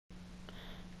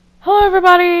Hello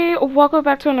everybody, welcome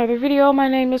back to another video. My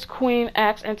name is Queen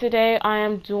X and today I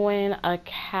am doing a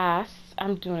CAS.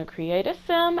 I'm doing a create a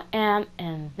sim, and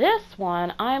in this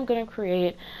one I am going to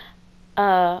create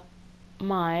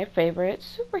my favorite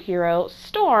superhero,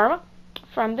 Storm,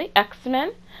 from the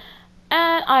X-Men.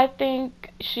 And I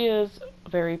think she is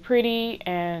very pretty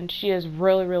and she is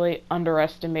really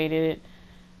underestimated,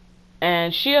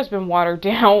 and she has been watered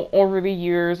down over the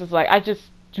years. It's like, I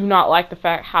just do not like the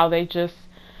fact how they just,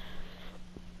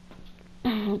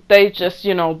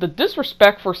 you know, the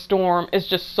disrespect for Storm is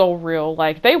just so real.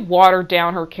 Like, they watered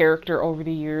down her character over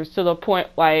the years to the point,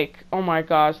 like, oh my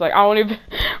gosh, like, I don't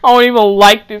even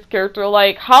like this character.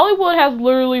 Like, Hollywood has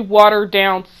literally watered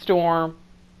down Storm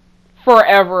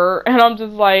forever, and I'm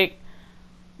just like,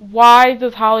 why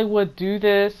does Hollywood do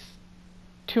this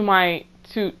to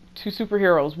to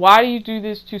superheroes? Why do you do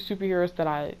this to superheroes that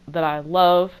I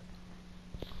love?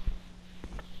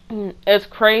 It's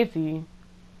crazy.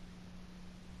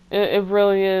 It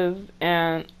really is.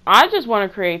 And I just want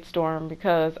to create Storm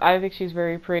because I think she's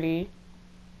very pretty.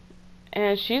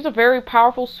 And she's a very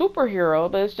powerful superhero,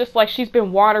 but it's just like she's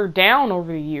been watered down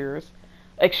over the years.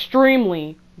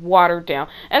 Extremely watered down.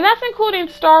 And that's including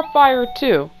Starfire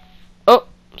too. Oh,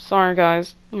 sorry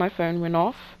guys. My phone went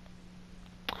off.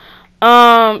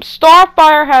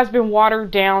 Starfire has been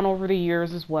watered down over the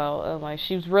years as well. Like,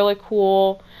 she was really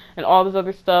cool and all this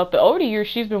other stuff, but over the years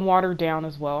she's been watered down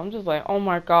as well. I'm just like, oh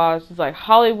my gosh, it's like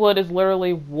Hollywood is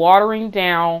literally watering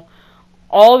down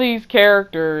all these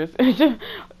characters. It's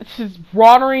just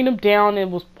watering them down. It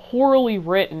was poorly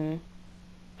written.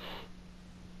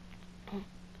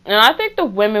 And I think the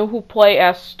women who play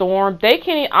as Storm, they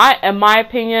can't, in my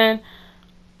opinion,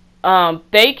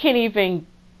 they can't even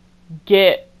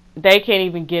get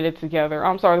it together.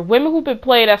 I'm sorry. The women who've been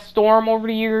played as Storm over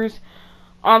the years,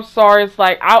 I'm sorry. It's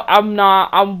like, I'm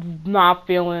not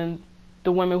feeling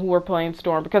the women who are playing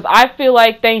Storm, because I feel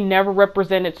like they never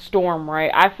represented Storm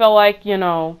right. I feel like, you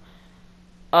know,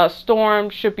 Storm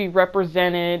should be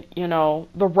represented, you know,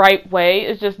 the right way.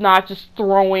 It's just not just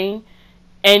throwing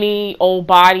any old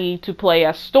body to play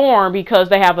as Storm because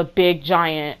they have a big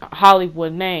giant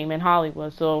Hollywood name in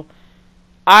Hollywood. So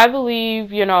I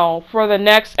believe, you know, for the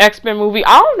next X-Men movie,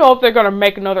 I don't know if they're going to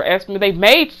make another X-Men. They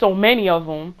made so many of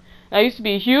them. I used to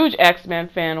be a huge X-Men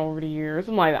fan over the years.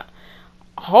 I'm like,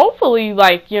 hopefully,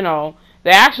 like, you know,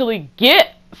 they actually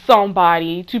get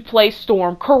somebody to play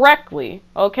Storm correctly,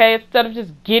 okay? Instead of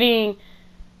just getting,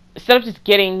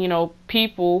 you know,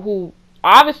 people who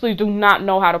obviously do not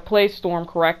know how to play Storm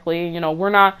correctly. You know,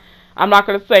 I'm not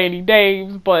going to say any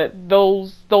names, but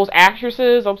those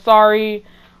actresses, I'm sorry,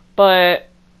 but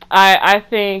I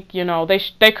think, you know,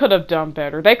 they could have done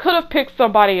better. They could have picked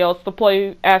somebody else to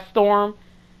play as Storm.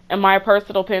 In my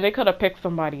personal opinion, they could have picked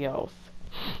somebody else.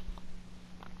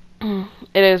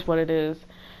 It is what it is.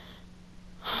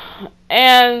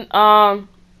 And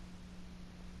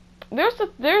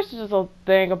there's just a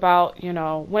thing about, you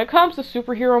know, when it comes to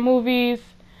superhero movies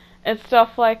and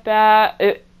stuff like that,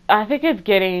 I think it's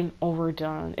getting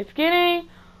overdone. It's getting,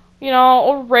 you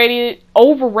know,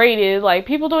 overrated. Like,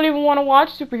 people don't even want to watch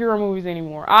superhero movies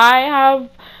anymore. I have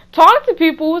talked to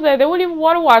people who say they wouldn't even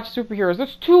want to watch superheroes.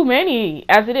 There's too many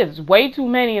as it is. Way too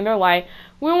many. And they're like,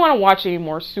 we don't want to watch any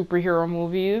more superhero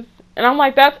movies. And I'm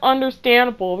like, that's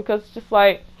understandable, because it's just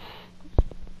like,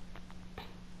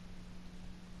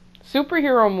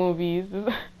 superhero movies,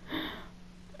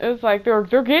 it's like they're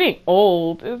getting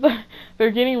old. It's like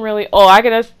they're getting really old. I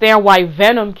can understand why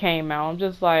Venom came out. I'm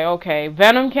just like, okay,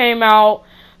 Venom came out,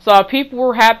 so people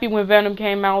were happy when Venom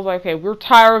came out. I was like, okay, we're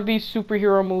tired of these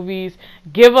superhero movies.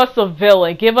 Give us a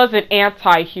villain. Give us an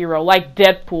anti-hero, like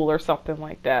Deadpool or something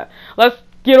like that. Let's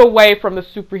get away from the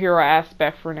superhero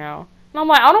aspect for now. And I'm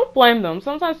like, I don't blame them.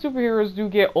 Sometimes superheroes do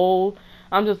get old.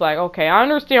 I'm just like, okay, I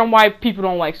understand why people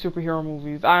don't like superhero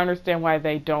movies. I understand why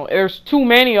they don't. There's too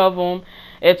many of them.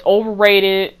 It's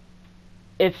overrated.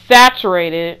 It's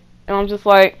saturated. And I'm just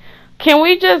like, can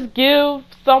we just give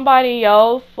somebody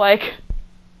else, like,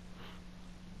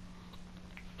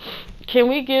 can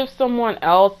we give someone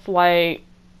else, like,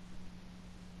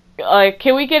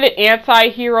 can we get an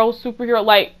anti-hero superhero,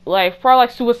 like, for,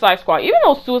 like, Suicide Squad? Even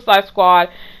though Suicide Squad,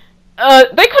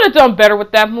 they could have done better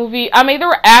with that movie. I mean, there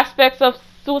were aspects of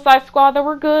Suicide Squad that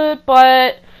were good,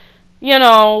 but, you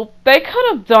know, they could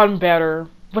have done better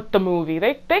with the movie.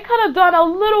 They could have done a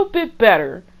little bit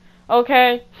better,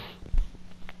 okay?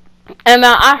 And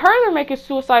I heard they're making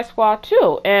Suicide Squad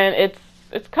 2, and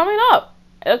it's coming up.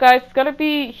 Okay, it's gonna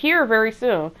be here very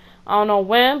soon. I don't know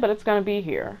when, but it's gonna be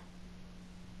here.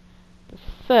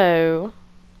 So,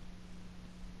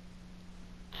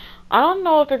 I don't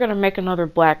know if they're gonna make another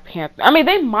Black Panther. I mean,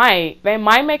 they might. They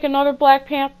might make another Black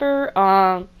Panther.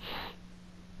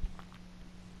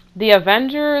 The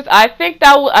Avengers. I think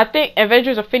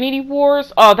Avengers Infinity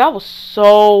Wars. Oh, that was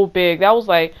so big. That was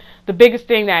like the biggest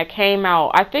thing that came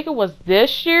out. I think it was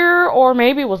this year or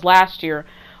maybe it was last year.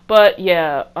 But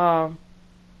yeah,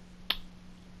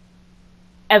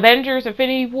 Avengers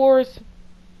Infinity Wars.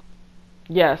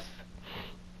 Yes,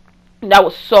 that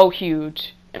was so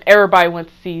huge, and everybody went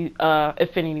to see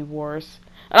Infinity Wars.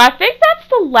 And I think that's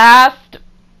the last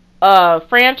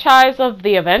franchise of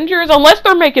the Avengers, unless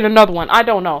they're making another one. I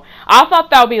don't know. I thought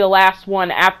that would be the last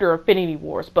one after Infinity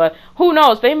Wars, but who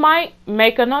knows? They might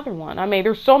make another one. I mean,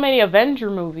 there's so many Avenger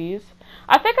movies.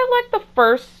 I think I like the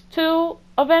first two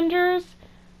Avengers.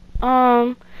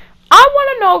 I want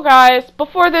to know, guys,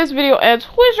 before this video ends,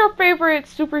 who is your favorite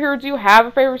superhero? Do you have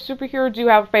a favorite superhero? Do you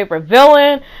have a favorite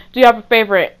villain? Do you have a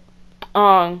favorite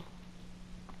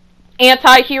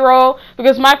anti-hero?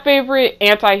 Because my favorite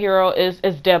anti-hero is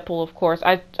Deadpool, of course.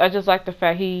 I just like the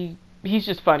fact he's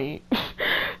just funny.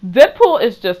 Deadpool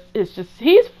is just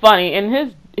he's funny,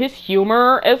 and his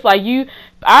humor is like,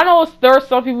 I know there are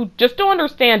some people who just don't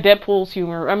understand Deadpool's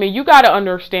humor. I mean, you gotta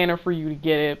understand it for you to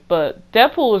get it, but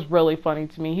Deadpool is really funny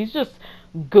to me. He's just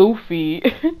goofy.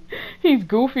 He's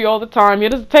goofy all the time. He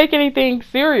doesn't take anything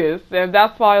serious, and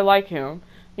that's why I like him.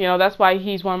 You know, that's why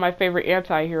he's one of my favorite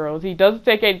anti-heroes. He doesn't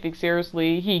take anything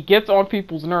seriously. He gets on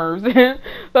people's nerves.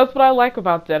 That's what I like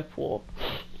about Deadpool.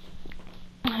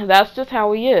 That's just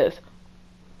how he is.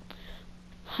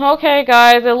 Okay,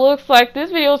 guys, it looks like this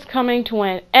video is coming to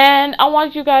an end. I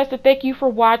want you guys to thank you for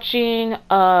watching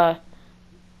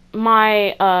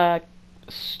my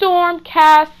Storm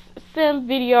CAS sim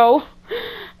video.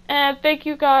 And thank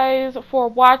you guys for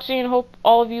watching. Hope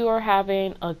all of you are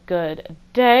having a good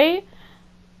day.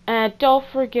 And don't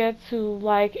forget to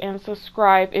like and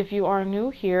subscribe if you are new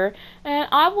here. And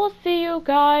I will see you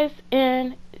guys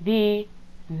in the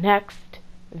next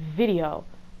video.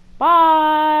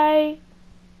 Bye!